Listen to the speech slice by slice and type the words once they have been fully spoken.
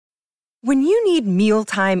When you need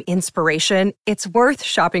mealtime inspiration, it's worth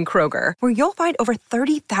shopping Kroger, where you'll find over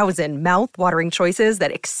 30,000 mouth-watering choices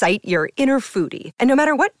that excite your inner foodie. And no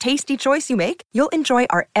matter what tasty choice you make, you'll enjoy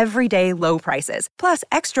our everyday low prices, plus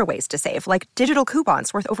extra ways to save, like digital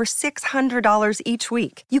coupons worth over $600 each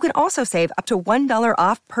week. You can also save up to $1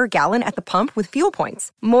 off per gallon at the pump with fuel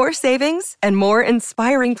points. More savings and more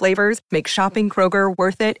inspiring flavors make shopping Kroger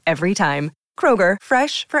worth it every time. Kroger,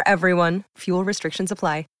 fresh for everyone. Fuel restrictions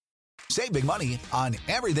apply. Save big money on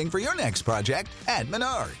everything for your next project at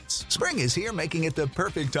Menards. Spring is here, making it the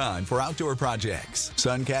perfect time for outdoor projects.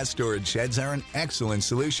 Suncast storage sheds are an excellent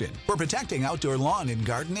solution for protecting outdoor lawn and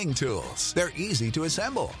gardening tools. They're easy to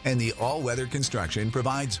assemble, and the all-weather construction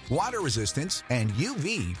provides water resistance and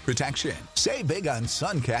UV protection. Save big on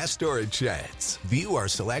Suncast storage sheds. View our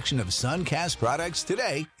selection of Suncast products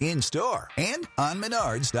today in-store and on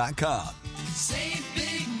Menards.com. Save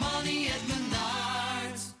big money at Menards.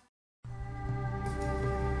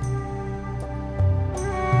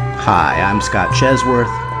 Hi, I'm Scott Chesworth,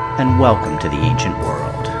 and welcome to the Ancient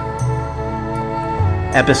World.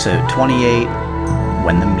 Episode 28,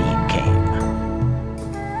 When the Mede Came.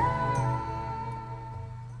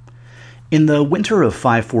 In the winter of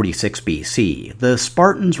 546 BC, the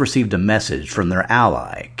Spartans received a message from their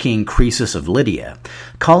ally, King Croesus of Lydia,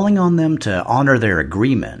 calling on them to honor their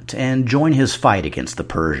agreement and join his fight against the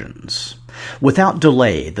Persians. Without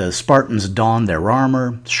delay, the Spartans donned their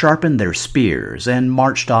armor, sharpened their spears, and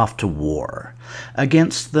marched off to war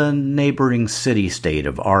against the neighboring city-state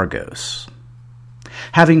of Argos.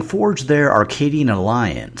 Having forged their Arcadian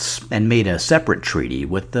alliance and made a separate treaty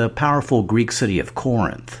with the powerful Greek city of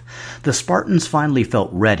Corinth, the Spartans finally felt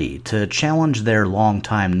ready to challenge their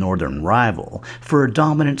longtime northern rival for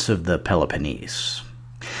dominance of the Peloponnese.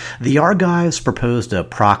 The Argives proposed a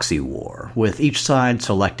proxy war, with each side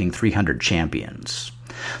selecting 300 champions.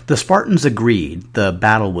 The Spartans agreed, the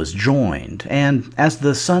battle was joined, and as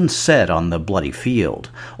the sun set on the bloody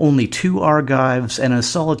field, only 2 Argives and a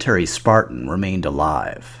solitary Spartan remained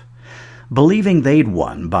alive. Believing they'd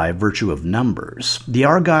won by virtue of numbers, the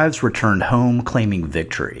Argives returned home claiming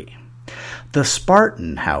victory. The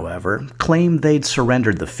Spartan, however, claimed they'd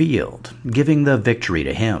surrendered the field, giving the victory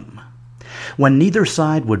to him. When neither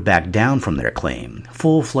side would back down from their claim,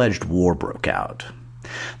 full-fledged war broke out.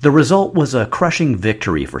 The result was a crushing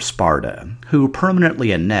victory for Sparta, who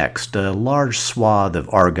permanently annexed a large swath of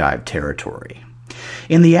Argive territory.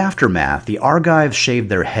 In the aftermath, the Argives shaved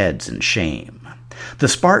their heads in shame. The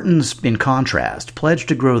Spartans, in contrast, pledged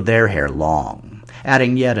to grow their hair long,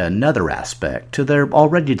 adding yet another aspect to their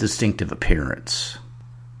already distinctive appearance.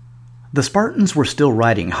 The Spartans were still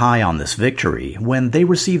riding high on this victory when they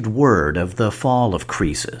received word of the fall of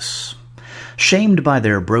Croesus. Shamed by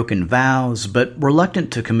their broken vows, but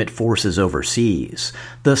reluctant to commit forces overseas,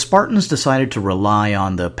 the Spartans decided to rely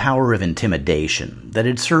on the power of intimidation that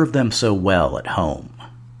had served them so well at home.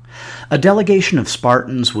 A delegation of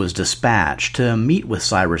Spartans was dispatched to meet with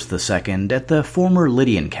Cyrus II at the former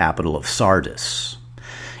Lydian capital of Sardis.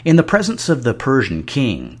 In the presence of the Persian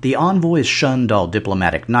king, the envoys shunned all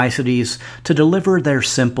diplomatic niceties to deliver their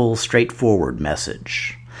simple, straightforward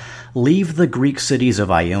message. Leave the Greek cities of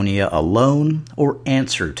Ionia alone or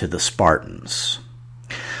answer to the Spartans.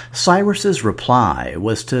 Cyrus's reply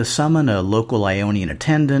was to summon a local Ionian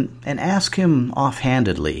attendant and ask him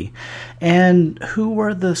offhandedly, "And who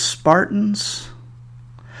are the Spartans?"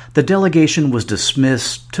 The delegation was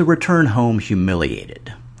dismissed to return home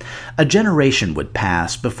humiliated. A generation would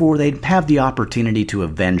pass before they'd have the opportunity to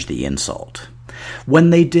avenge the insult. When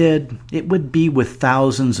they did, it would be with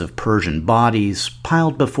thousands of Persian bodies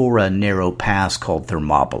piled before a narrow pass called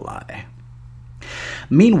Thermopylae.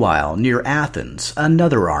 Meanwhile, near Athens,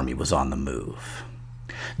 another army was on the move.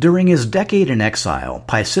 During his decade in exile,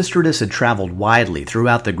 Pisistratus had traveled widely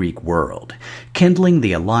throughout the Greek world, kindling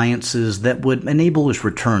the alliances that would enable his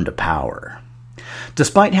return to power.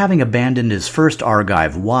 Despite having abandoned his first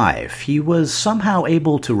Argive wife, he was somehow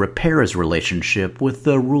able to repair his relationship with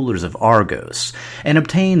the rulers of Argos and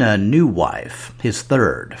obtain a new wife, his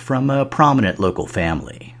third, from a prominent local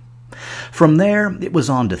family. From there, it was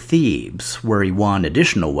on to Thebes, where he won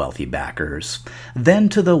additional wealthy backers, then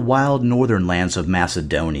to the wild northern lands of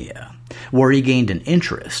Macedonia, where he gained an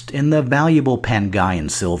interest in the valuable Pangaean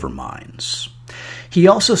silver mines. He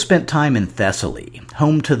also spent time in Thessaly,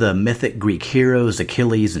 home to the mythic Greek heroes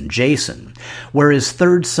Achilles and Jason, where his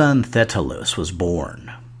third son Thetalos was born.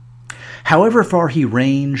 However far he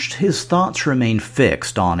ranged, his thoughts remained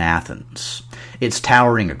fixed on Athens, its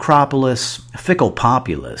towering Acropolis, fickle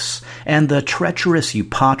populace, and the treacherous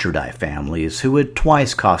Eupatridae families who had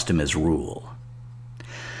twice cost him his rule.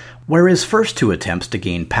 Where his first two attempts to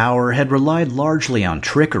gain power had relied largely on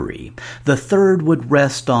trickery, the third would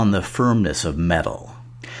rest on the firmness of metal.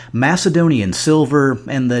 Macedonian silver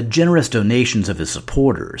and the generous donations of his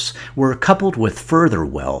supporters were coupled with further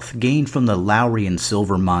wealth gained from the Laurian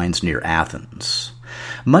silver mines near Athens.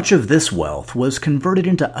 Much of this wealth was converted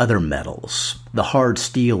into other metals, the hard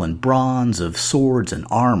steel and bronze of swords and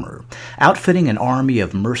armor, outfitting an army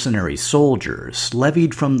of mercenary soldiers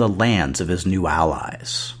levied from the lands of his new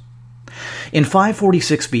allies. In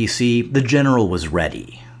 546 BC, the general was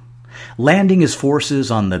ready. Landing his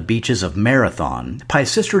forces on the beaches of Marathon,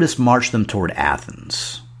 Pisistratus marched them toward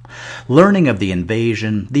Athens. Learning of the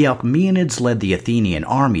invasion, the Alcmaeonids led the Athenian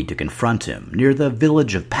army to confront him near the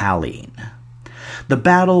village of Pallene. The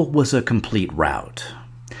battle was a complete rout.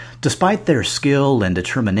 Despite their skill and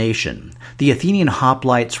determination, the Athenian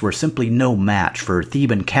hoplites were simply no match for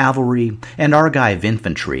Theban cavalry and Argive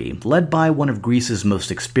infantry led by one of Greece's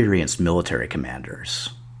most experienced military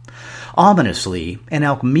commanders. Ominously, an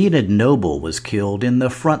Alcmaeonid noble was killed in the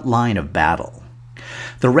front line of battle.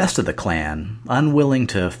 The rest of the clan, unwilling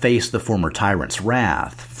to face the former tyrant's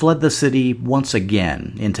wrath, fled the city once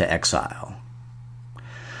again into exile.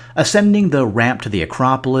 Ascending the ramp to the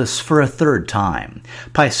Acropolis for a third time,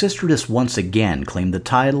 Pisistratus once again claimed the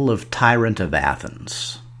title of Tyrant of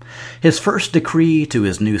Athens. His first decree to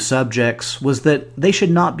his new subjects was that they should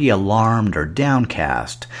not be alarmed or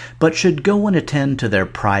downcast, but should go and attend to their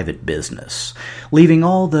private business, leaving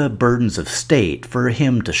all the burdens of state for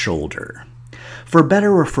him to shoulder. For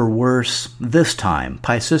better or for worse, this time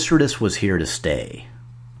Pisistratus was here to stay.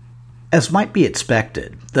 As might be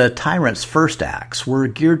expected, the tyrant's first acts were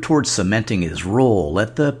geared towards cementing his role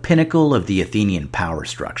at the pinnacle of the Athenian power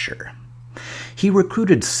structure. He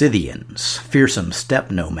recruited Scythians, fearsome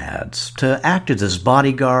steppe nomads, to act as his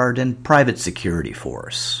bodyguard and private security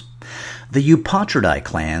force. The Eupatridae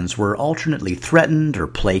clans were alternately threatened or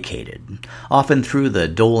placated, often through the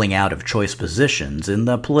doling out of choice positions in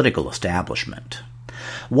the political establishment.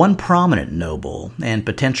 One prominent noble and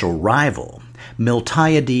potential rival,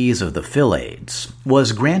 Miltiades of the Phylades,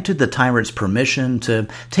 was granted the tyrant's permission to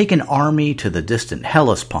take an army to the distant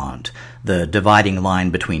Hellespont, the dividing line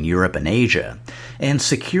between Europe and Asia, and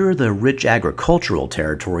secure the rich agricultural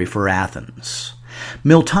territory for Athens.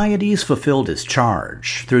 Miltiades fulfilled his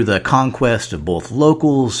charge through the conquest of both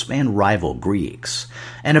locals and rival Greeks,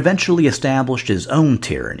 and eventually established his own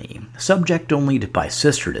tyranny, subject only to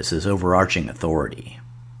Pisistratus's overarching authority.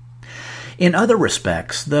 In other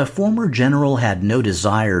respects, the former general had no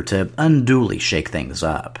desire to unduly shake things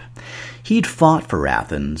up. He'd fought for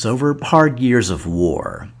Athens over hard years of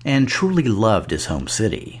war, and truly loved his home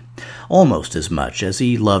city, almost as much as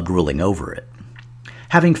he loved ruling over it.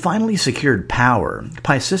 Having finally secured power,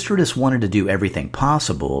 Pisistratus wanted to do everything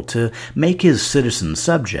possible to make his citizen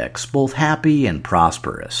subjects both happy and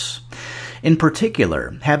prosperous. In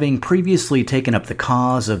particular, having previously taken up the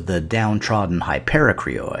cause of the downtrodden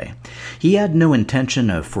Hypericreoi, he had no intention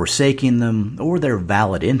of forsaking them or their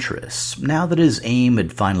valid interests now that his aim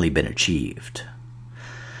had finally been achieved.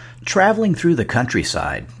 Traveling through the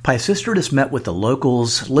countryside, Pisistratus met with the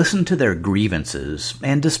locals, listened to their grievances,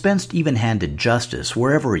 and dispensed even-handed justice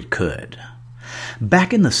wherever he could.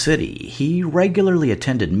 Back in the city, he regularly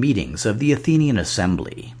attended meetings of the Athenian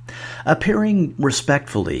Assembly, appearing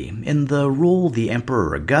respectfully in the role the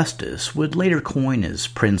Emperor Augustus would later coin as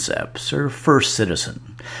princeps or first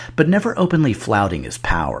citizen, but never openly flouting his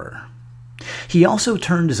power. He also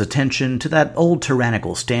turned his attention to that old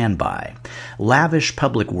tyrannical standby, lavish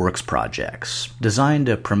public works projects designed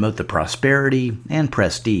to promote the prosperity and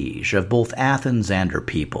prestige of both Athens and her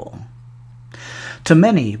people. To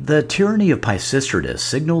many, the tyranny of Pisistratus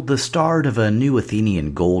signaled the start of a new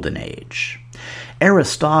Athenian golden age.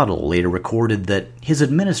 Aristotle later recorded that his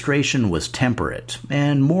administration was temperate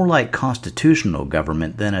and more like constitutional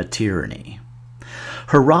government than a tyranny.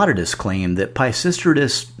 Herodotus claimed that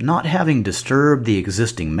Pisistratus, not having disturbed the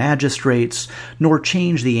existing magistrates nor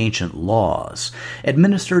changed the ancient laws,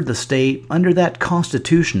 administered the state under that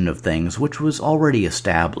constitution of things which was already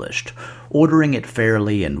established, ordering it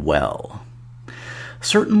fairly and well.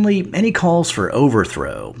 Certainly, any calls for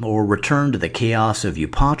overthrow or return to the chaos of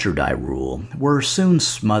Eupatridae rule were soon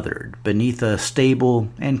smothered beneath a stable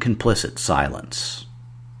and complicit silence.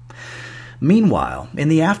 Meanwhile, in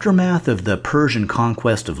the aftermath of the Persian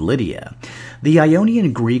conquest of Lydia, the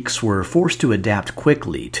Ionian Greeks were forced to adapt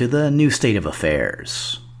quickly to the new state of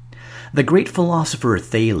affairs. The great philosopher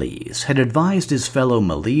Thales had advised his fellow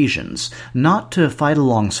Milesians not to fight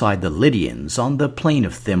alongside the Lydians on the plain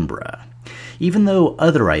of Thymbra, even though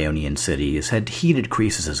other Ionian cities had heeded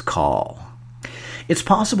Croesus's call. It's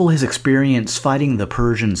possible his experience fighting the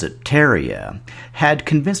Persians at Pteria had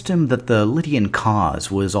convinced him that the Lydian cause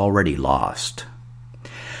was already lost.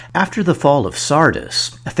 After the fall of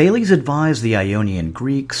Sardis, Thales advised the Ionian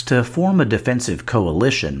Greeks to form a defensive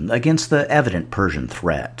coalition against the evident Persian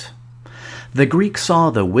threat. The Greeks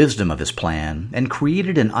saw the wisdom of his plan and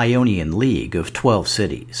created an Ionian League of 12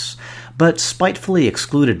 cities, but spitefully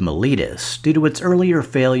excluded Miletus due to its earlier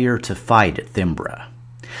failure to fight at Thymbra.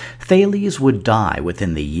 Thales would die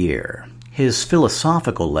within the year, his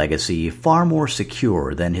philosophical legacy far more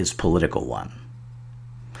secure than his political one.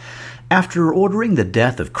 After ordering the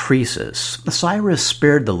death of Croesus, Cyrus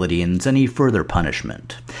spared the Lydians any further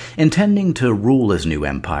punishment, intending to rule his new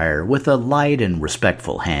empire with a light and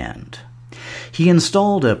respectful hand. He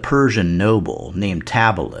installed a Persian noble named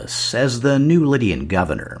Tabalus as the new Lydian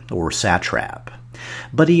governor, or satrap,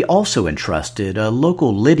 but he also entrusted a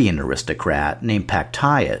local Lydian aristocrat named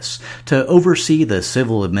Pactyus to oversee the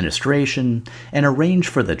civil administration and arrange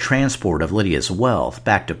for the transport of Lydia's wealth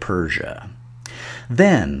back to Persia.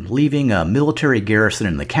 Then, leaving a military garrison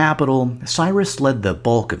in the capital, Cyrus led the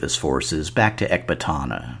bulk of his forces back to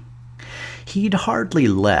Ecbatana. He'd hardly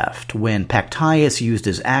left when Pactyus used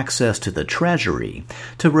his access to the treasury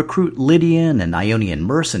to recruit Lydian and Ionian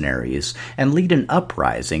mercenaries and lead an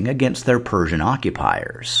uprising against their Persian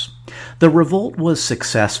occupiers. The revolt was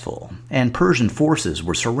successful, and Persian forces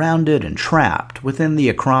were surrounded and trapped within the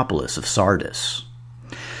Acropolis of Sardis.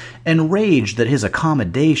 Enraged that his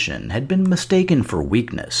accommodation had been mistaken for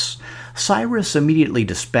weakness, Cyrus immediately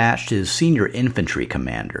dispatched his senior infantry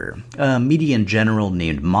commander, a Median general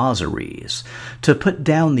named Mazares, to put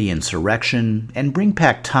down the insurrection and bring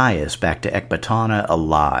Pactyus back to Ecbatana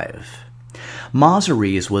alive.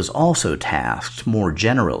 Mazares was also tasked, more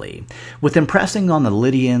generally, with impressing on the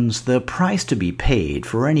Lydians the price to be paid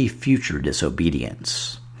for any future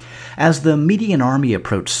disobedience. As the Median army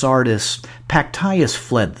approached Sardis, Pactyus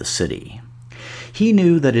fled the city. He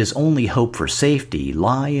knew that his only hope for safety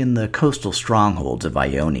lay in the coastal strongholds of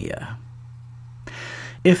Ionia.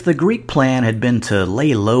 If the Greek plan had been to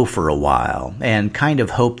lay low for a while and kind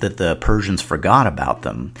of hope that the Persians forgot about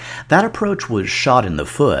them, that approach was shot in the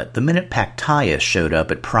foot the minute Pactyus showed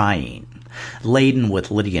up at Priene, laden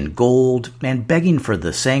with Lydian gold and begging for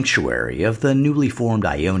the sanctuary of the newly formed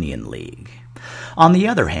Ionian League. On the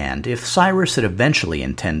other hand, if Cyrus had eventually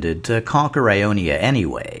intended to conquer Ionia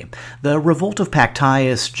anyway, the revolt of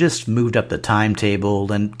Pactyus just moved up the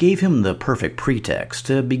timetable and gave him the perfect pretext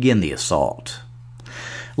to begin the assault.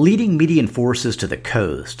 Leading Median forces to the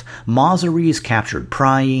coast, Mazares captured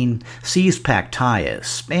Priene, seized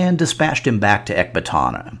Pactyus, and dispatched him back to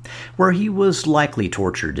Ecbatana, where he was likely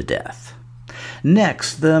tortured to death.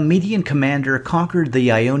 Next, the Median commander conquered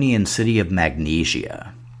the Ionian city of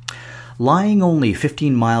Magnesia. Lying only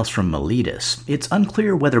 15 miles from Miletus, it's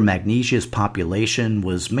unclear whether Magnesia's population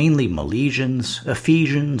was mainly Milesians,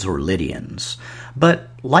 Ephesians, or Lydians, but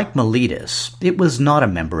like Miletus, it was not a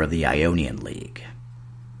member of the Ionian League.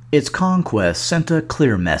 Its conquest sent a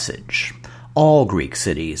clear message. All Greek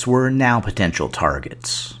cities were now potential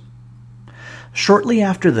targets. Shortly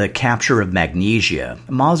after the capture of Magnesia,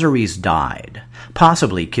 Mazares died,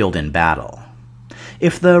 possibly killed in battle.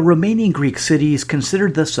 If the remaining Greek cities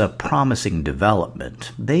considered this a promising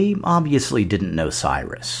development, they obviously didn't know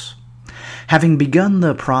Cyrus. Having begun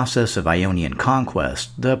the process of Ionian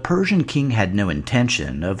conquest, the Persian king had no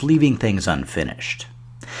intention of leaving things unfinished.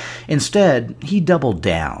 Instead, he doubled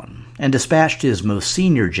down and dispatched his most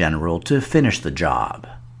senior general to finish the job.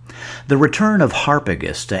 The return of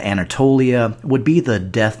Harpagus to Anatolia would be the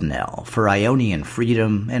death knell for Ionian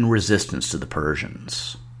freedom and resistance to the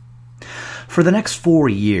Persians. For the next 4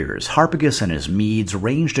 years, Harpagus and his Medes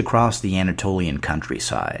ranged across the Anatolian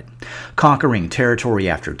countryside, conquering territory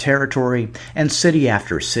after territory and city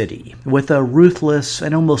after city with a ruthless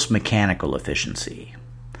and almost mechanical efficiency.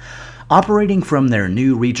 Operating from their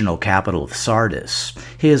new regional capital of Sardis,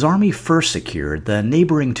 his army first secured the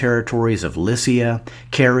neighboring territories of Lycia,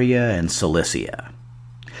 Caria, and Cilicia.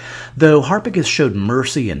 Though Harpagus showed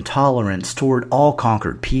mercy and tolerance toward all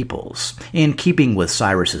conquered peoples, in keeping with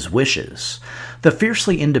Cyrus's wishes, the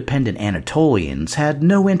fiercely independent Anatolians had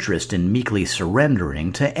no interest in meekly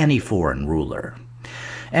surrendering to any foreign ruler.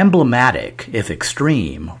 Emblematic, if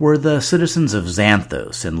extreme, were the citizens of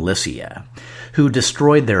Xanthos in Lycia, who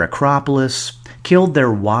destroyed their Acropolis, killed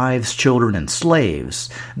their wives, children, and slaves,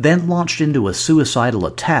 then launched into a suicidal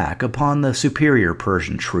attack upon the superior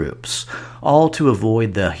Persian troops, all to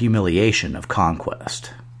avoid the humiliation of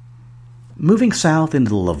conquest. Moving south into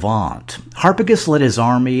the Levant, Harpagus led his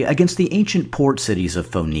army against the ancient port cities of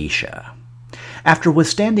Phoenicia. After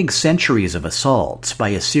withstanding centuries of assaults by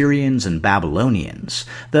Assyrians and Babylonians,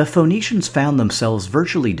 the Phoenicians found themselves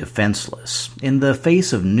virtually defenseless in the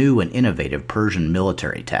face of new and innovative Persian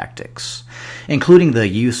military tactics, including the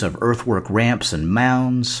use of earthwork ramps and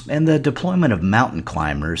mounds and the deployment of mountain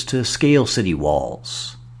climbers to scale city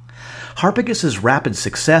walls. Harpagus' rapid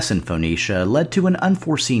success in Phoenicia led to an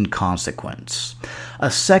unforeseen consequence: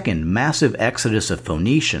 a second massive exodus of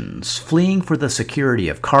Phoenicians fleeing for the security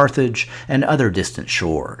of Carthage and other distant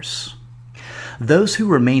shores. Those who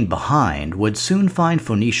remained behind would soon find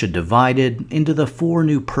Phoenicia divided into the 4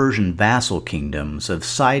 new Persian vassal kingdoms of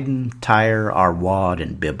Sidon, Tyre, Arwad,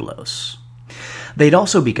 and Byblos. They'd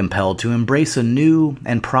also be compelled to embrace a new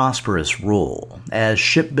and prosperous role as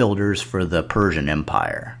shipbuilders for the Persian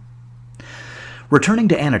Empire. Returning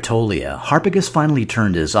to Anatolia, Harpagus finally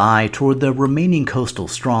turned his eye toward the remaining coastal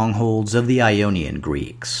strongholds of the Ionian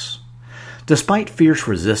Greeks. Despite fierce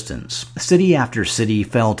resistance, city after city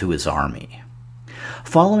fell to his army.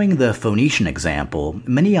 Following the Phoenician example,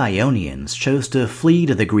 many Ionians chose to flee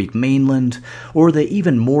to the Greek mainland or the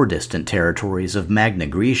even more distant territories of Magna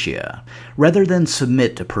Graecia, rather than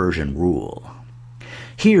submit to Persian rule.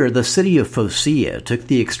 Here, the city of Phocea took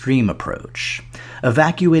the extreme approach,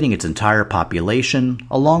 evacuating its entire population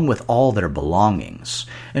along with all their belongings,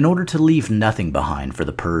 in order to leave nothing behind for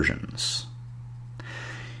the Persians.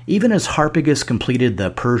 Even as Harpagus completed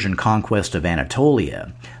the Persian conquest of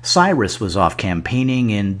Anatolia, Cyrus was off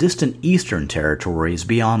campaigning in distant eastern territories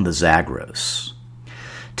beyond the Zagros.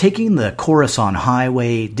 Taking the Khorasan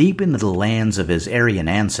highway deep into the lands of his Aryan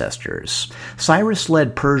ancestors, Cyrus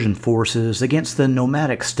led Persian forces against the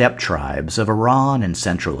nomadic steppe tribes of Iran and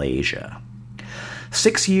Central Asia.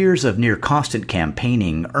 6 years of near-constant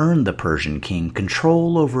campaigning earned the Persian king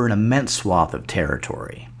control over an immense swath of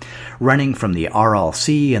territory, running from the Aral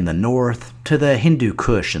Sea in the north to the Hindu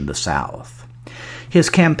Kush in the south. His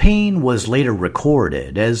campaign was later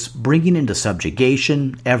recorded as bringing into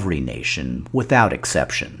subjugation every nation, without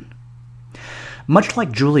exception. Much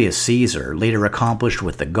like Julius Caesar later accomplished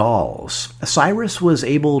with the Gauls, Cyrus was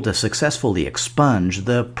able to successfully expunge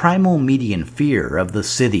the primal Median fear of the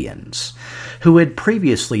Scythians, who had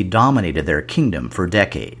previously dominated their kingdom for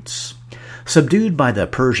decades. Subdued by the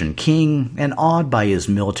Persian king and awed by his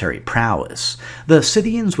military prowess, the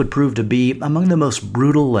Scythians would prove to be among the most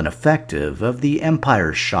brutal and effective of the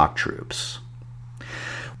empire's shock troops.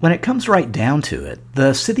 When it comes right down to it,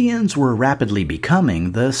 the Scythians were rapidly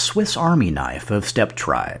becoming the Swiss army knife of steppe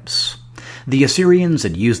tribes. The Assyrians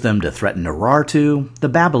had used them to threaten Urartu, the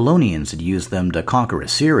Babylonians had used them to conquer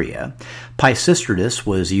Assyria, Pisistratus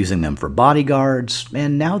was using them for bodyguards,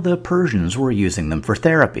 and now the Persians were using them for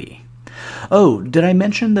therapy. Oh, did I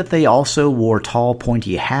mention that they also wore tall,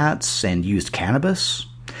 pointy hats and used cannabis?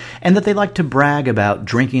 And that they liked to brag about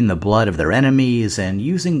drinking the blood of their enemies and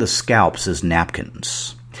using the scalps as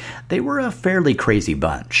napkins. They were a fairly crazy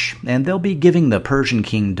bunch, and they'll be giving the Persian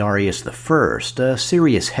king Darius I a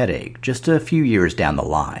serious headache just a few years down the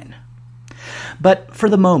line. But for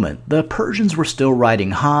the moment, the Persians were still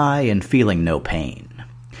riding high and feeling no pain.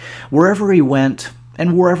 Wherever he went,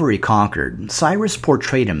 and wherever he conquered, Cyrus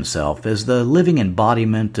portrayed himself as the living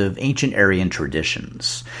embodiment of ancient Aryan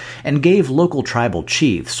traditions, and gave local tribal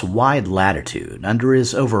chiefs wide latitude under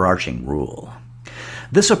his overarching rule.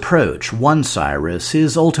 This approach won Cyrus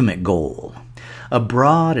his ultimate goal: a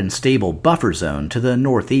broad and stable buffer zone to the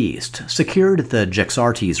northeast, secured at the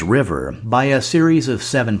Jaxartes River by a series of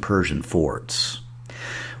 7 Persian forts.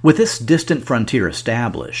 With this distant frontier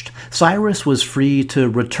established, Cyrus was free to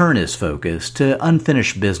return his focus to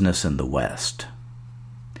unfinished business in the west.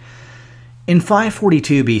 In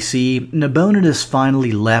 542 BC, Nabonidus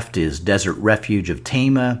finally left his desert refuge of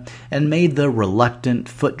Tama and made the reluctant,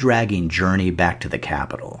 foot-dragging journey back to the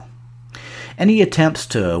capital. Any attempts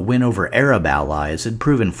to win over Arab allies had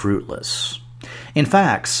proven fruitless. In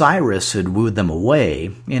fact, Cyrus had wooed them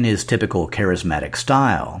away in his typical charismatic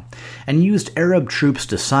style, and used Arab troops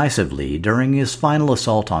decisively during his final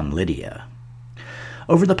assault on Lydia.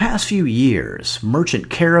 Over the past few years, merchant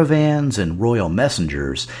caravans and royal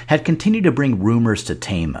messengers had continued to bring rumors to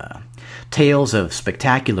Tama, tales of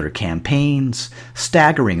spectacular campaigns,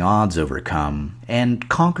 staggering odds overcome, and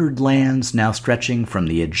conquered lands now stretching from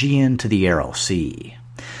the Aegean to the Aral Sea.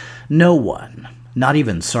 No one, not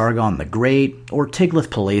even Sargon the Great or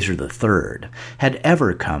Tiglath-Pileser III, had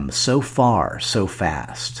ever come so far so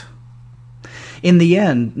fast. In the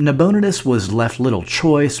end, Nabonidus was left little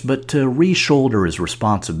choice but to re-shoulder his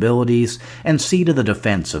responsibilities and see to the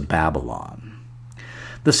defense of Babylon.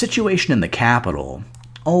 The situation in the capital,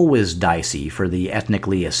 always dicey for the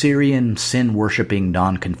ethnically Assyrian, sin-worshipping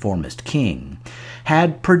nonconformist king,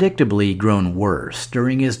 had predictably grown worse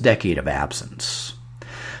during his decade of absence.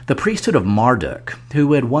 The priesthood of Marduk,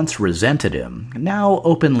 who had once resented him, now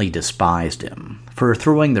openly despised him for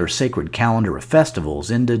throwing their sacred calendar of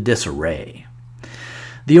festivals into disarray.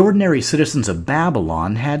 The ordinary citizens of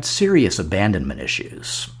Babylon had serious abandonment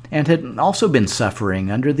issues, and had also been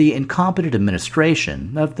suffering under the incompetent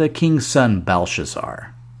administration of the king's son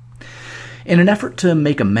Belshazzar. In an effort to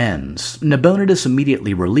make amends, Nabonidus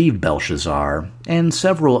immediately relieved Belshazzar and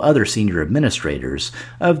several other senior administrators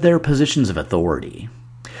of their positions of authority.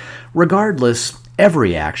 Regardless,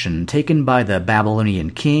 every action taken by the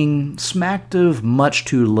Babylonian king smacked of much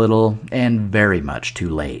too little and very much too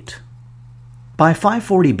late. By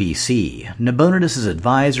 540 BC, Nabonidus'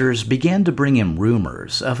 advisors began to bring him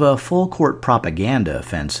rumors of a full-court propaganda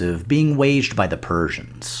offensive being waged by the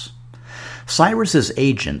Persians. Cyrus's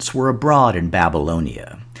agents were abroad in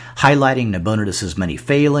Babylonia, highlighting Nabonidus' many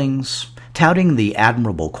failings, touting the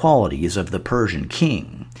admirable qualities of the Persian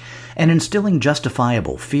king, and instilling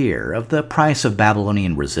justifiable fear of the price of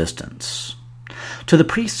Babylonian resistance. To the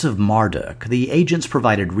priests of Marduk, the agents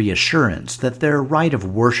provided reassurance that their right of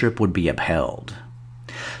worship would be upheld.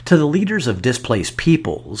 To the leaders of displaced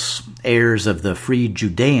peoples, heirs of the freed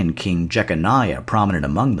Judean king Jeconiah prominent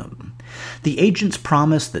among them, the agents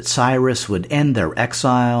promised that Cyrus would end their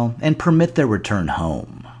exile and permit their return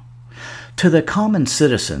home. To the common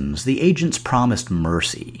citizens, the agents promised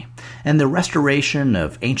mercy and the restoration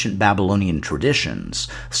of ancient Babylonian traditions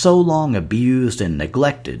so long abused and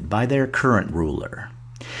neglected by their current ruler.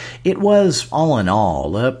 It was, all in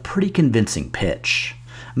all, a pretty convincing pitch,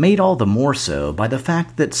 made all the more so by the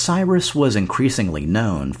fact that Cyrus was increasingly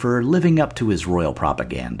known for living up to his royal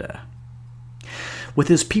propaganda. With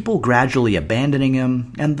his people gradually abandoning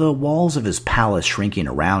him and the walls of his palace shrinking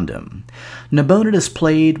around him, Nabonidus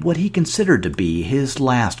played what he considered to be his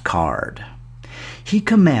last card. He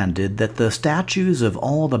commanded that the statues of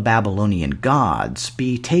all the Babylonian gods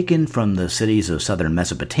be taken from the cities of southern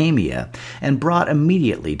Mesopotamia and brought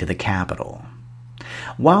immediately to the capital.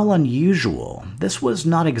 While unusual, this was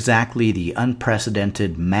not exactly the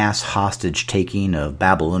unprecedented mass hostage-taking of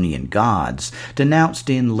Babylonian gods denounced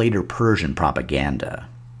in later Persian propaganda.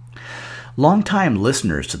 Longtime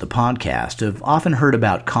listeners to the podcast have often heard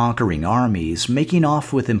about conquering armies making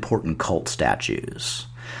off with important cult statues.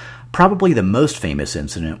 Probably the most famous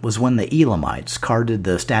incident was when the Elamites carted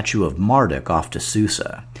the statue of Marduk off to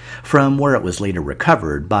Susa, from where it was later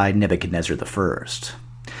recovered by Nebuchadnezzar I.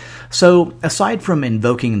 So, aside from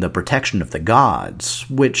invoking the protection of the gods,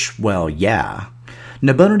 which, well, yeah,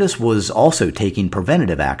 Nabonidus was also taking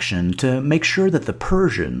preventative action to make sure that the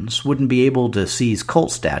Persians wouldn't be able to seize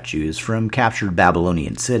cult statues from captured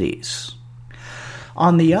Babylonian cities.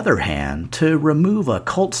 On the other hand, to remove a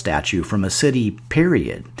cult statue from a city,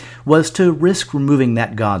 period, was to risk removing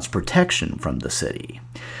that god's protection from the city,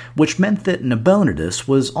 which meant that Nabonidus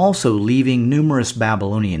was also leaving numerous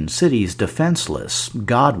Babylonian cities defenseless,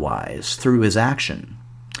 god-wise, through his action.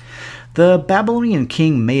 The Babylonian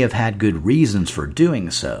king may have had good reasons for doing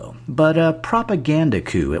so, but a propaganda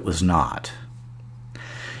coup it was not.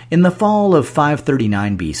 In the fall of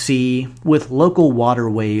 539 BC, with local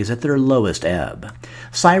waterways at their lowest ebb,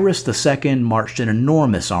 Cyrus II marched an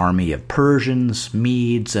enormous army of Persians,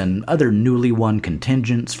 Medes, and other newly won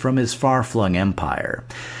contingents from his far-flung empire,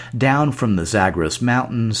 down from the Zagros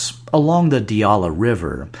Mountains, along the Diyala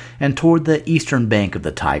River, and toward the eastern bank of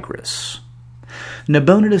the Tigris.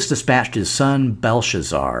 Nabonidus dispatched his son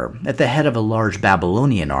Belshazzar at the head of a large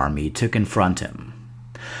Babylonian army to confront him.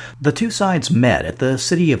 The two sides met at the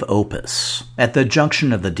city of Opis, at the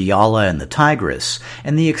junction of the Diyala and the Tigris,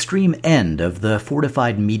 and the extreme end of the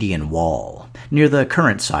fortified Median Wall, near the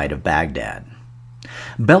current site of Baghdad.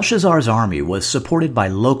 Belshazzar's army was supported by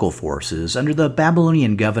local forces under the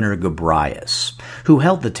Babylonian governor Gobryas, who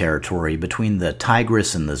held the territory between the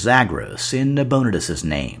Tigris and the Zagros in Nabonidus'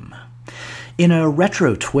 name. In a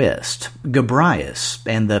retro twist, Gobryas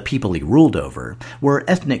and the people he ruled over were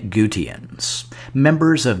ethnic Gutians,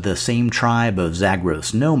 members of the same tribe of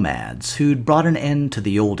Zagros nomads who'd brought an end to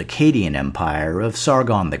the old Akkadian empire of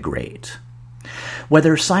Sargon the Great.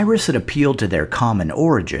 Whether Cyrus had appealed to their common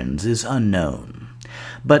origins is unknown,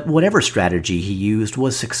 but whatever strategy he used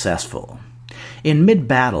was successful. In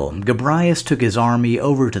mid-battle, Gobryas took his army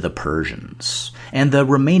over to the Persians, and the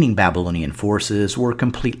remaining Babylonian forces were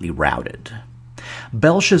completely routed.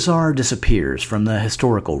 Belshazzar disappears from the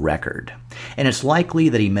historical record, and it's likely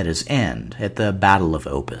that he met his end at the Battle of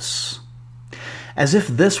Opis. As if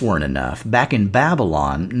this weren't enough, back in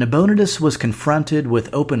Babylon, Nabonidus was confronted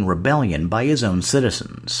with open rebellion by his own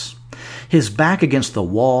citizens. His back against the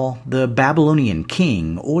wall, the Babylonian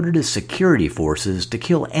king ordered his security forces to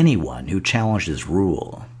kill anyone who challenged his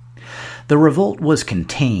rule. The revolt was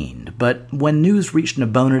contained, but when news reached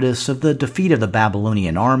Nabonidus of the defeat of the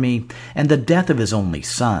Babylonian army and the death of his only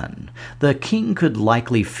son, the king could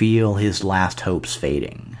likely feel his last hopes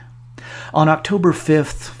fading. On October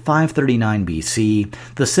 5th, 539 BC,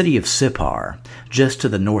 the city of Sippar, just to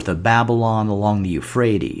the north of Babylon along the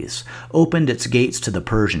Euphrates, opened its gates to the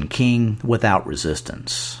Persian king without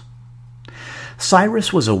resistance.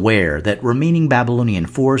 Cyrus was aware that remaining Babylonian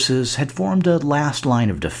forces had formed a last line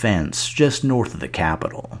of defense just north of the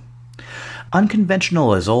capital.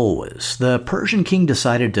 Unconventional as always, the Persian king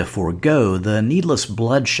decided to forego the needless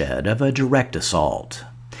bloodshed of a direct assault.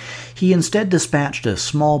 He instead dispatched a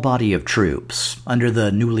small body of troops, under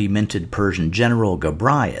the newly minted Persian general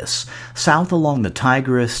Gobryas, south along the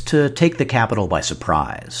Tigris to take the capital by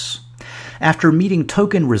surprise. After meeting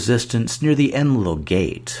token resistance near the Enlil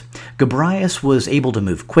Gate, Gobryas was able to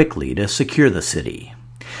move quickly to secure the city.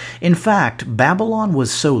 In fact, Babylon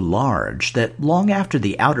was so large that long after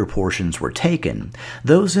the outer portions were taken,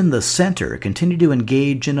 those in the center continued to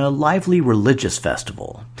engage in a lively religious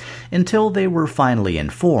festival, until they were finally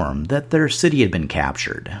informed that their city had been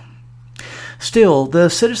captured. Still, the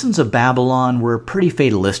citizens of Babylon were pretty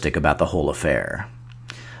fatalistic about the whole affair.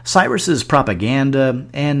 Cyrus's propaganda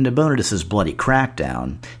and Nabonidus's bloody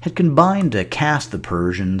crackdown had combined to cast the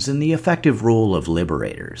Persians in the effective role of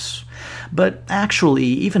liberators. But actually,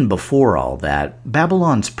 even before all that,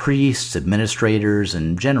 Babylon's priests, administrators,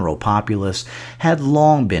 and general populace had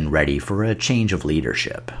long been ready for a change of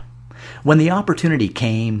leadership. When the opportunity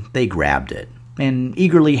came, they grabbed it, and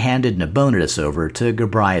eagerly handed Nabonidus over to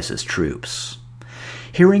Gobryas's troops.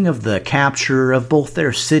 Hearing of the capture of both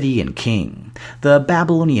their city and king, the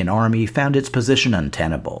Babylonian army found its position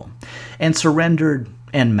untenable, and surrendered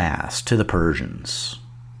en masse to the Persians.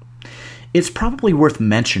 It's probably worth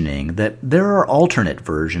mentioning that there are alternate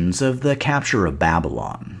versions of the capture of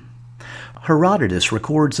Babylon. Herodotus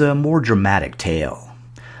records a more dramatic tale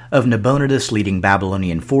of Nabonidus leading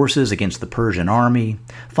Babylonian forces against the Persian army,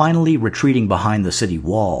 finally retreating behind the city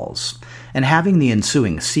walls, and having the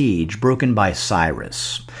ensuing siege broken by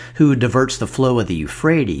Cyrus, who diverts the flow of the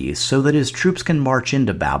Euphrates so that his troops can march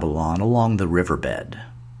into Babylon along the riverbed.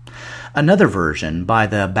 Another version, by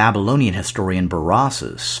the Babylonian historian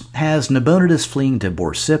Berossus, has Nabonidus fleeing to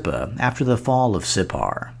Borsippa after the fall of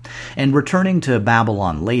Sippar, and returning to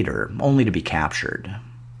Babylon later, only to be captured.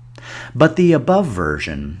 But the above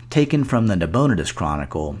version, taken from the Nabonidus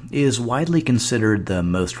Chronicle, is widely considered the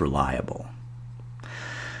most reliable.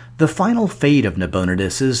 The final fate of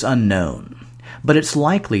Nabonidus is unknown, but it's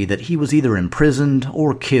likely that he was either imprisoned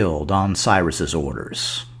or killed on Cyrus's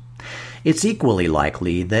orders. It's equally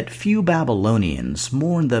likely that few Babylonians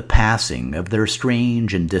mourn the passing of their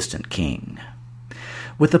strange and distant king.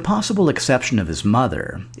 With the possible exception of his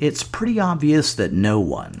mother, it's pretty obvious that no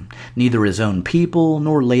one, neither his own people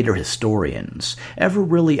nor later historians, ever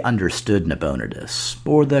really understood Nabonidus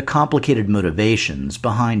or the complicated motivations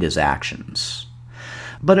behind his actions.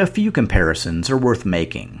 But a few comparisons are worth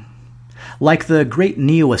making. Like the great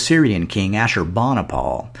Neo-Assyrian king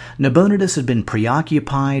Ashurbanipal, Nabonidus had been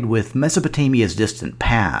preoccupied with Mesopotamia's distant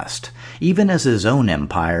past, even as his own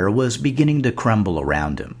empire was beginning to crumble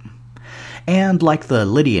around him. And like the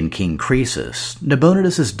Lydian king Croesus,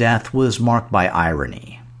 Nabonidus's death was marked by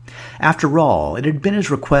irony. After all, it had been his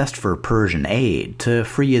request for Persian aid to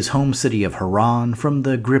free his home city of Haran from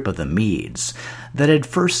the grip of the Medes that had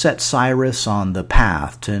first set Cyrus on the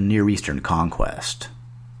path to Near Eastern conquest.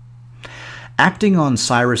 Acting on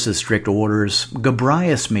Cyrus's strict orders,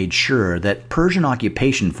 Gobryas made sure that Persian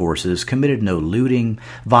occupation forces committed no looting,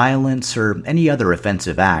 violence, or any other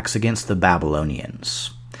offensive acts against the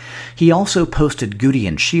Babylonians. He also posted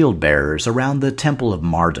Gutian shield-bearers around the Temple of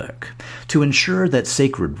Marduk to ensure that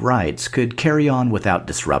sacred rites could carry on without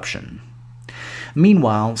disruption.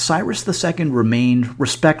 Meanwhile, Cyrus II remained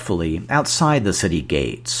respectfully outside the city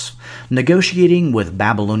gates, negotiating with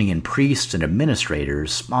Babylonian priests and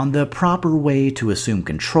administrators on the proper way to assume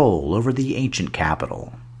control over the ancient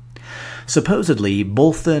capital. Supposedly,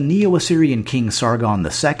 both the Neo-Assyrian king Sargon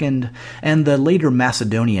II and the later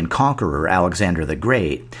Macedonian conqueror Alexander the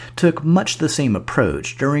Great took much the same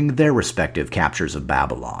approach during their respective captures of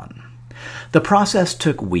Babylon. The process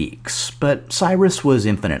took weeks, but Cyrus was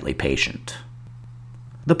infinitely patient.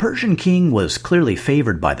 The Persian king was clearly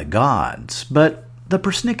favored by the gods, but the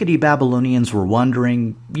persnickety Babylonians were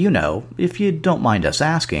wondering, if you don't mind us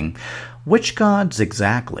asking, which gods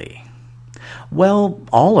exactly? Well,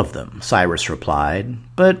 all of them, Cyrus replied,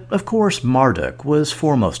 but of course Marduk was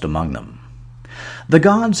foremost among them. The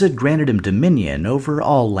gods had granted him dominion over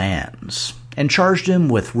all lands, and charged him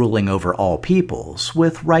with ruling over all peoples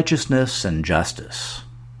with righteousness and justice.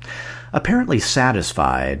 Apparently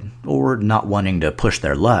satisfied, or not wanting to push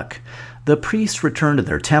their luck, the priests returned to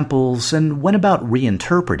their temples and went about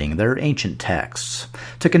reinterpreting their ancient texts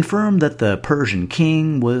to confirm that the Persian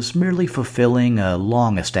king was merely fulfilling a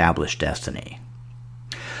long-established destiny.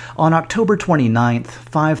 On October 29,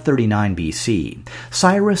 539 BC,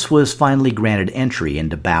 Cyrus was finally granted entry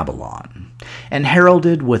into Babylon, and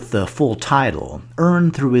heralded with the full title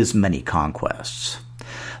earned through his many conquests: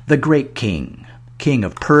 the Great King, King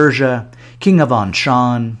of Persia, King of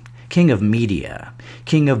Anshan, King of Media,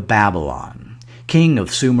 King of Babylon, King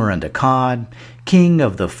of Sumer and Akkad, King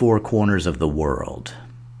of the four corners of the world.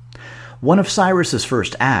 One of Cyrus's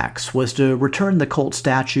first acts was to return the cult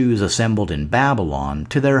statues assembled in Babylon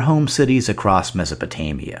to their home cities across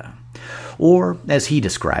Mesopotamia. Or, as he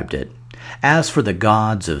described it, as for the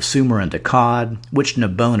gods of Sumer and Akkad, which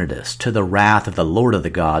Nabonidus, to the wrath of the Lord of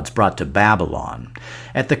the gods, brought to Babylon,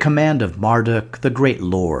 at the command of Marduk, the great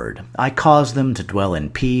Lord, I caused them to dwell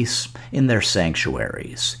in peace in their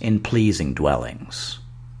sanctuaries, in pleasing dwellings.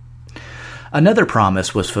 Another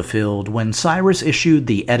promise was fulfilled when Cyrus issued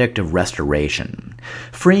the Edict of Restoration,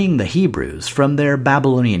 freeing the Hebrews from their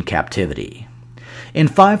Babylonian captivity. In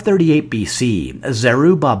 538 BC,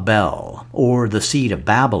 Zerubbabel, or the seed of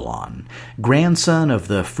Babylon, grandson of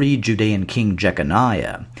the freed Judean king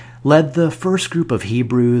Jeconiah, led the first group of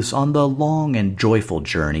Hebrews on the long and joyful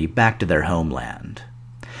journey back to their homeland.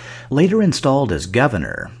 Later installed as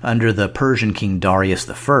governor under the Persian king Darius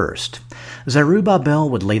I, Zerubbabel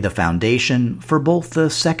would lay the foundation for both the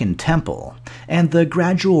Second Temple and the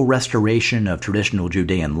gradual restoration of traditional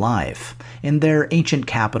Judean life in their ancient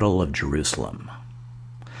capital of Jerusalem.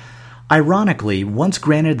 Ironically, once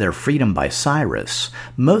granted their freedom by Cyrus,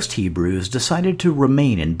 most Hebrews decided to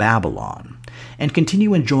remain in Babylon and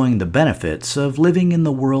continue enjoying the benefits of living in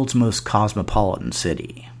the world's most cosmopolitan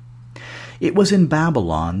city. It was in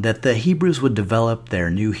Babylon that the Hebrews would develop their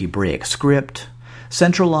new Hebraic script,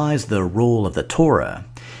 centralize the role of the Torah,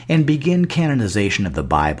 and begin canonization of the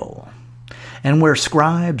Bible, and where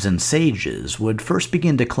scribes and sages would first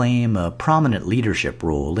begin to claim a prominent leadership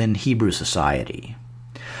role in Hebrew society.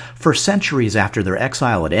 For centuries after their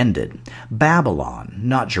exile had ended, Babylon,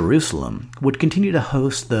 not Jerusalem, would continue to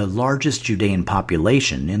host the largest Judean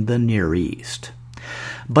population in the Near East.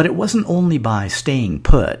 But it wasn't only by staying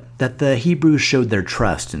put that the Hebrews showed their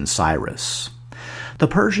trust in Cyrus. The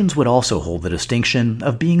Persians would also hold the distinction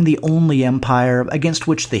of being the only empire against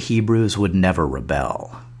which the Hebrews would never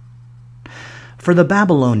rebel. For the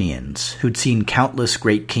Babylonians, who'd seen countless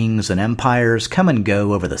great kings and empires come and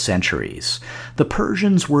go over the centuries, the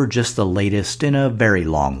Persians were just the latest in a very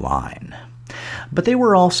long line. But they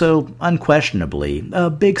were also, unquestionably, a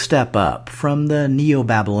big step up from the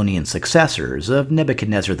Neo-Babylonian successors of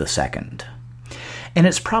Nebuchadnezzar II. And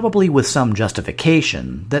it's probably with some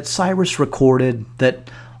justification that Cyrus recorded that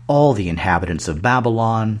all the inhabitants of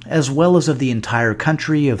Babylon, as well as of the entire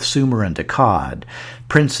country of Sumer and Akkad,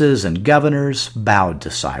 princes and governors, bowed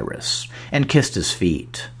to Cyrus and kissed his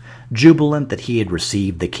feet, jubilant that he had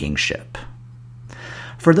received the kingship.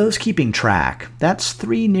 For those keeping track, that's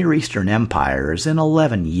 3 Near Eastern empires in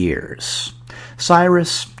 11 years.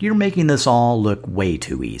 Cyrus, you're making this all look way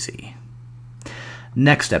too easy.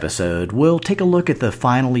 Next episode, we'll take a look at the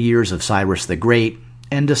final years of Cyrus the Great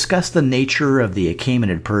and discuss the nature of the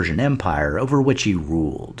Achaemenid Persian Empire over which he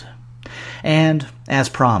ruled. And, as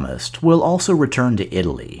promised, we'll also return to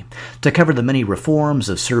Italy to cover the many reforms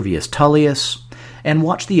of Servius Tullius and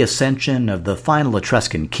watch the ascension of the final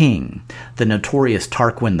Etruscan king, the notorious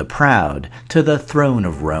Tarquin the Proud, to the throne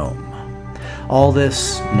of Rome. All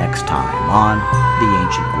this next time on The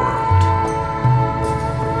Ancient World.